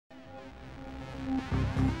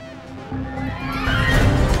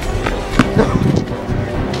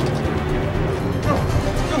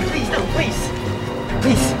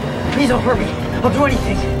Don't hurt me. I'll do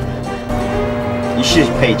anything. You should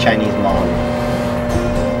just pay Chinese mom.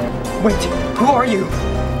 Wait, who are you?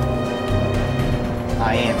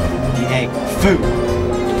 I am the egg food.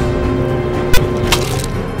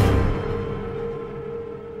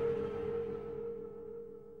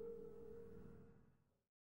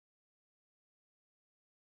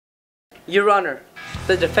 Your Honor,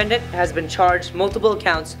 the defendant has been charged multiple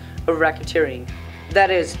counts of racketeering.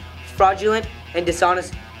 That is, fraudulent and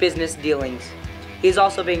dishonest business dealings. He is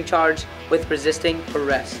also being charged with resisting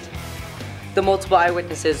arrest. The multiple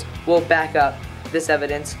eyewitnesses will back up this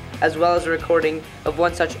evidence, as well as a recording of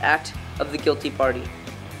one such act of the guilty party.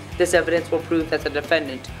 This evidence will prove that the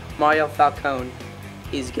defendant, Mario Falcone,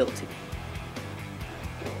 is guilty.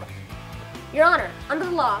 Your Honor, under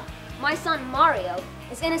the law, my son Mario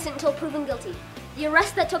is innocent until proven guilty. The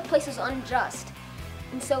arrest that took place was unjust,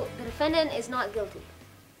 and so the defendant is not guilty.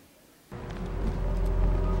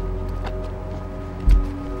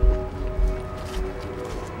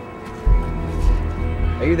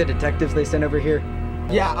 Are you the detectives they sent over here?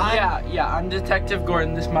 Yeah, I'm Detective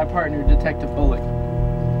Gordon. This is my partner, Detective Bullock.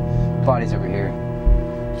 Body's over here.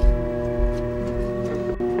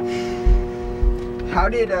 How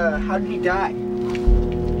did he die?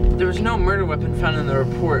 There was no murder weapon found in the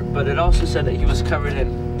report, but it also said that he was covered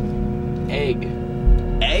in egg.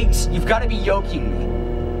 Eggs? You've got to be yoking me.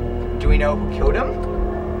 Do we know who killed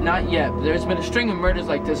him? Not yet, but there's been a string of murders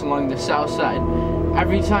like this along the south side.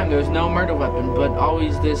 Every time there was no murder weapon, but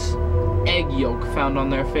always this egg yolk found on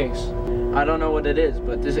their face. I don't know what it is,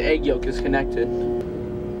 but this egg yolk is connected.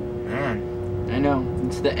 Man. I know,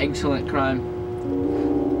 it's the excellent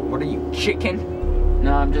crime. What are you, chicken?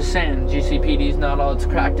 No, I'm just saying, GCPD's not all it's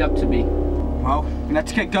cracked up to be. Well,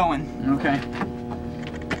 let's get going. Okay.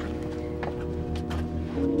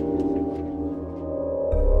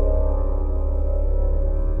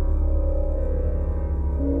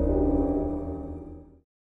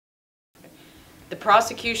 The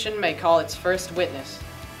prosecution may call its first witness.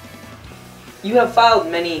 You have filed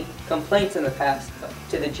many complaints in the past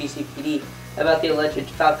to the GCPD about the alleged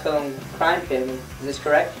Falcone crime family. Is this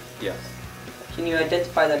correct? Yes. Can you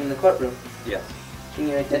identify them in the courtroom? Yes. Can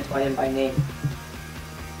you identify him by name?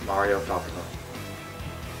 Mario Falcone.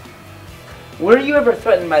 Were you ever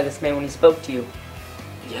threatened by this man when he spoke to you?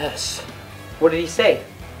 Yes. What did he say?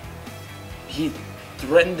 He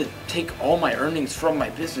threatened to take all my earnings from my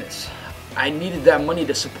business. I needed that money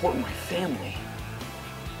to support my family.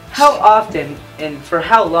 How often and for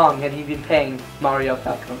how long have you been paying Mario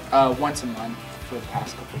Falcone? Once a month for the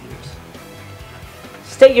past couple of years.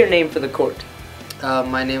 State your name for the court.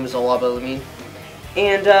 My name is Alaba Lamin.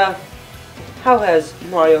 And how has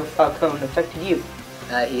Mario Falcone affected you?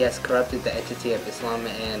 He has corrupted the entity of Islam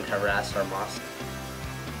and harassed our mosque.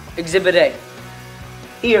 Exhibit A.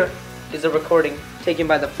 Here is a recording taken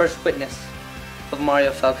by the first witness of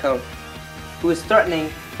Mario Falcone, who is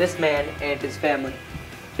threatening this man and his family.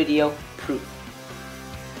 Video proof.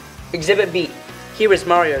 Exhibit B. Here is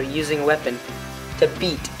Mario using a weapon to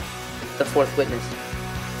beat the fourth witness.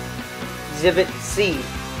 Exhibit C.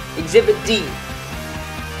 Exhibit D.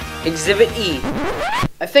 Exhibit E.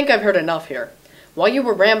 I think I've heard enough here. While you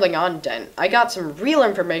were rambling on, Dent, I got some real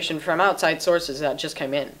information from outside sources that just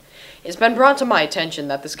came in. It's been brought to my attention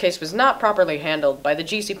that this case was not properly handled by the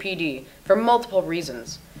GCPD for multiple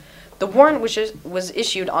reasons. The warrant was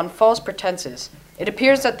issued on false pretenses. It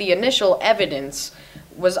appears that the initial evidence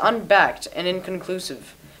was unbacked and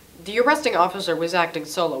inconclusive. The arresting officer was acting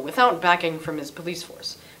solo without backing from his police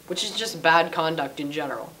force, which is just bad conduct in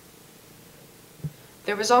general.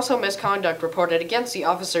 There was also misconduct reported against the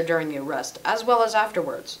officer during the arrest, as well as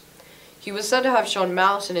afterwards. He was said to have shown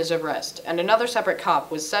malice in his arrest, and another separate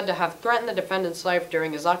cop was said to have threatened the defendant's life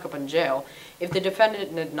during his lockup in jail if the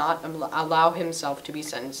defendant did not allow himself to be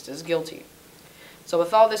sentenced as guilty. So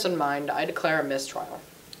with all this in mind, I declare a mistrial.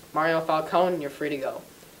 Mario Falcone, you're free to go.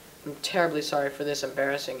 I'm terribly sorry for this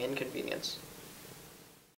embarrassing inconvenience.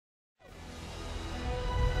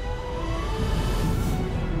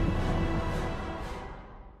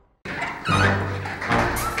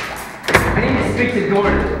 I need to speak to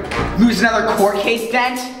Gordon. Lose another court case,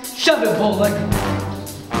 Dent? Shove it, Bullock.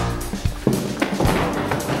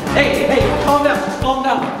 Hey, calm down, calm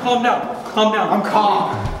down, calm down, calm down. I'm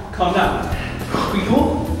calm. Calm down. Are you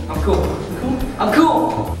cool? I'm cool. You cool? I'm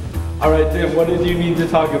cool. Alright then, what did you need to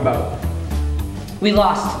talk about? We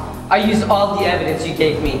lost. I used all the evidence you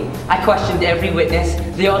gave me. I questioned every witness.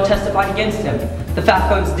 They all testified against him. The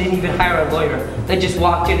Falcones didn't even hire a lawyer. They just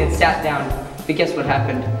walked in and sat down. But guess what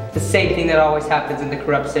happened? The same thing that always happens in the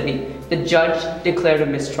corrupt city. The judge declared a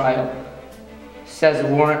mistrial. says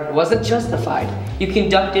warrant wasn't justified. You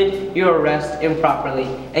conducted your arrest improperly,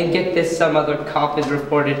 and get this, some other cop is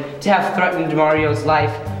reported to have threatened Mario's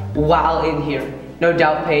life while in here. No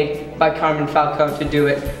doubt paid by Carmen Falcone to do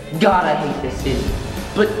it. God, I hate this city.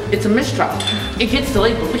 But it's a mistrial. It gets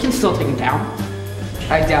delayed, but we can still take him down.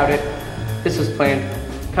 I doubt it. This was planned.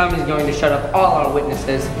 Carmen's going to shut up all our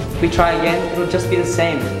witnesses. If we try again, it'll just be the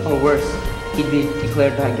same, or worse. He'd be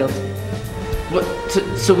declared not guilty. What?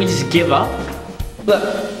 So we just give up? Look,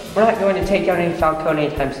 we're not going to take down any Falcone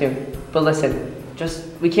anytime soon. But listen,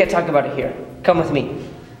 we can't talk about it here. Come with me.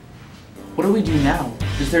 What do we do now?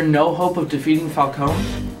 Is there no hope of defeating Falcone?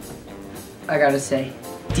 I gotta say,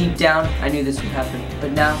 deep down, I knew this would happen.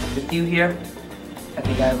 But now, with you here, I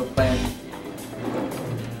think I have a plan.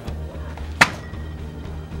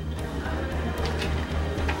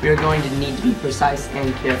 We are going to need to be precise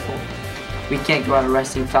and careful. We can't go out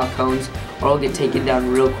arresting Falcones, or we'll get taken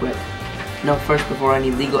down real quick. No, first, before any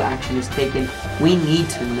legal action is taken, we need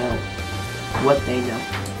to know what they know,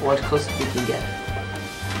 or as close as we can get.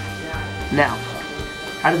 Now,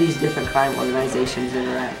 how do these different crime organizations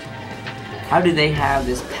interact? How do they have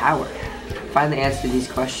this power? Find the answer to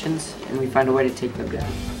these questions, and we find a way to take them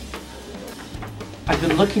down. I've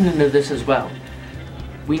been looking into this as well.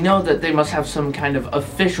 We know that they must have some kind of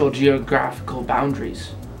official geographical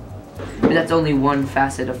boundaries. But that's only one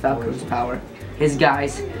facet of Falcone's power. His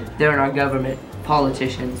guys, they're in our government,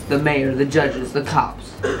 politicians, the mayor, the judges, the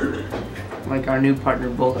cops. Like our new partner,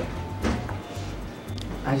 Bullock.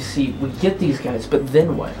 I see. We get these guys, but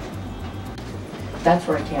then what? That's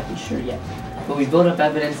where I can't be sure yet. But we build up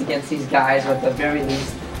evidence against these guys, or at the very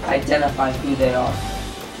least, identify who they are.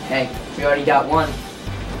 Hey, we already got one.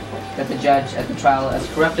 Got the judge at the trial, as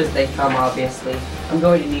corrupt as they come, obviously. I'm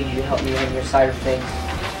going to need you to help me on your side of things.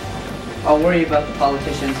 I'll worry about the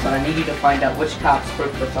politicians, but I need you to find out which cops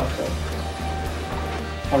work for Falcone.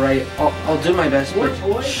 Alright, I'll do my best,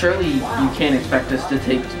 but surely you can't expect us to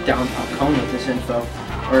take down Falcone with this info,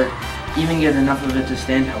 or even get enough of it to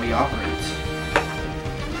stand how he operates.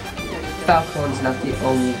 Falcone's not the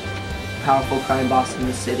only powerful crime boss in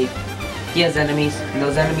the city. He has enemies, and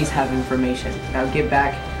those enemies have information. Now get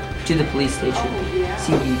back to the police station.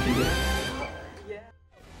 See what you can do.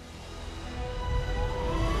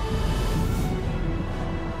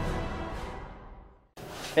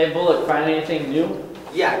 Hey Bullock, find anything new?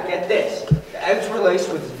 Yeah, get this. The eggs were laced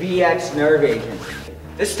with VX nerve agent.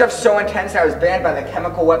 This stuff's so intense that it was banned by the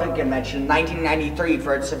Chemical Weapon Convention in 1993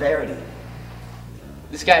 for its severity.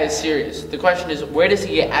 This guy is serious. The question is, where does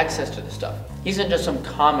he get access to this stuff? He isn't just some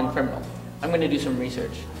common criminal. I'm going to do some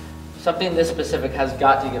research. Something this specific has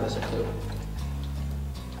got to give us a clue.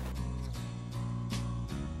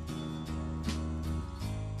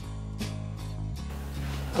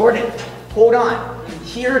 Gordon, hold on.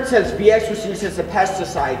 Here it says VX was used as a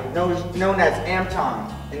pesticide known as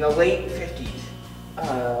Amton in the late 50s.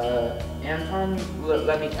 Anton,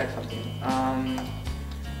 let me check something.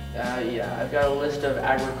 Yeah, I've got a list of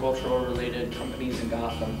agricultural related companies in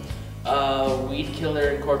Gotham. Weed Killer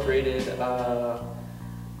Incorporated,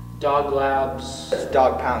 Dog Labs. That's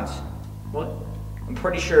dog pounds. What? I'm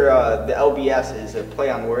pretty sure the LBS is a play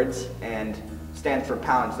on words and stands for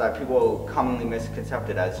pounds that people commonly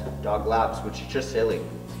misconcepted as dog labs, which is just silly.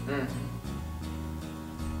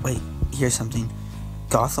 Wait, here's something.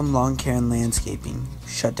 Gotham Lawn Care and Landscaping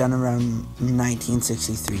shut down around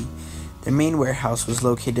 1963. Their main warehouse was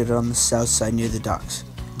located on the south side near the docks.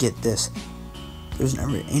 Get this. There was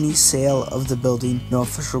never any sale of the building. No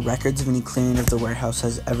official records of any clearing of the warehouse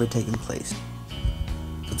has ever taken place.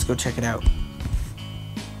 Let's go check it out.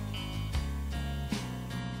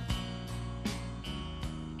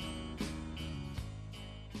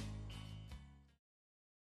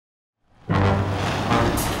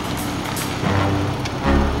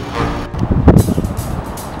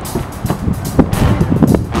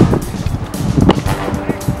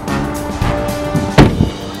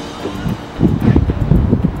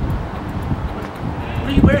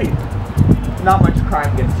 Not much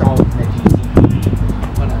crime gets solved in the GC.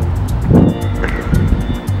 Whatever.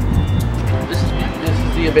 This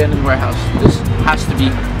is the abandoned warehouse. This has to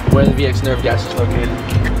be where the VX nerve gas is located.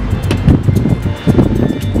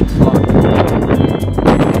 It's locked.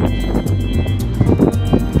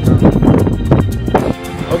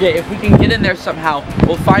 Okay, if we can get in there somehow,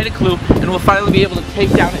 we'll find a clue and we'll finally be able to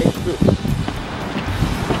take down a group.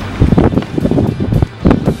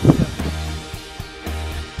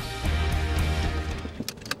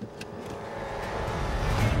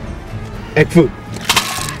 Egg food.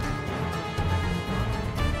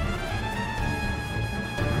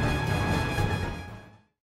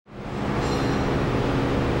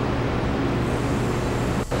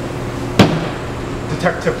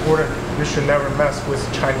 Detective Gordon, you should never mess with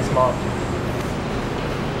Chinese mob.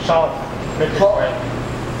 Charlotte, make it quiet.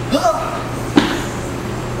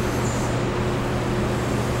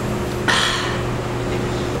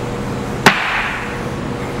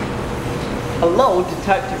 Hello,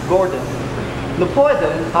 Detective Gordon. The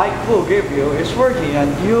poison I will give you is working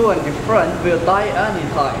and you and your friend will die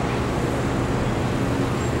anytime.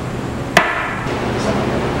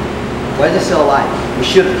 Why is he still alive? We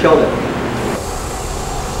should have killed him.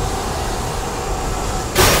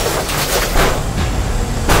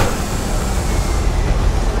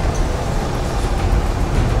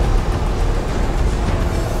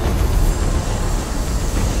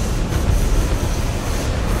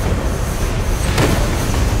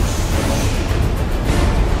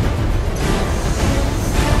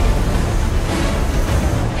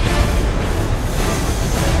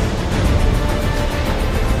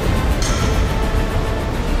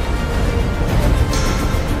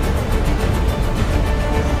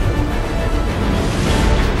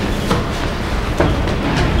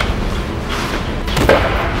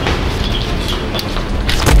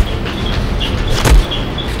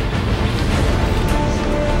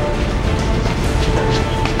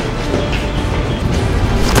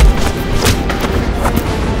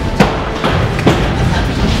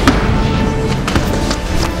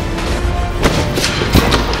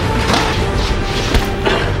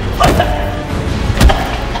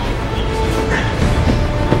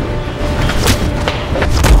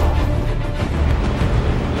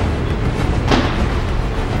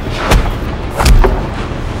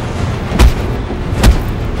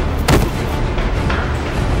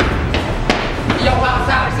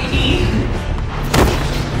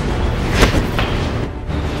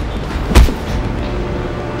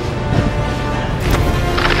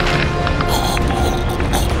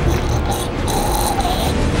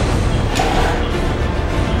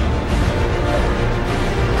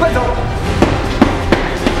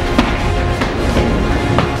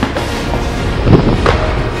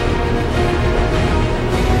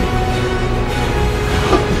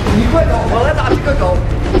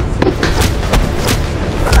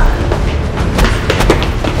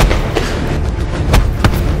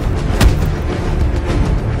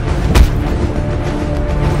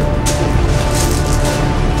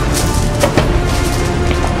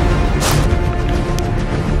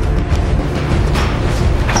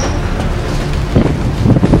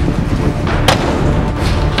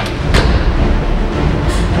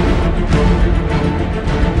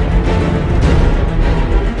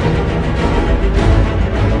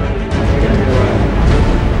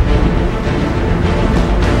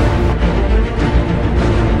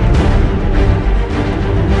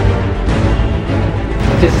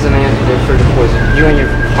 This is an antidote for the poison. You and your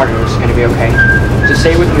partner are going to be okay. Just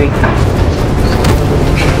stay with me.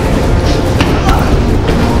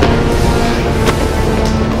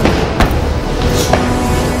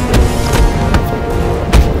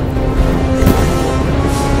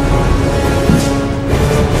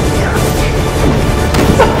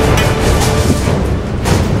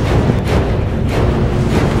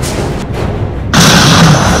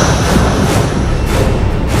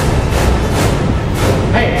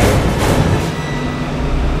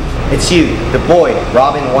 It's you, the boy,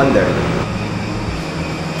 Robin Wonder.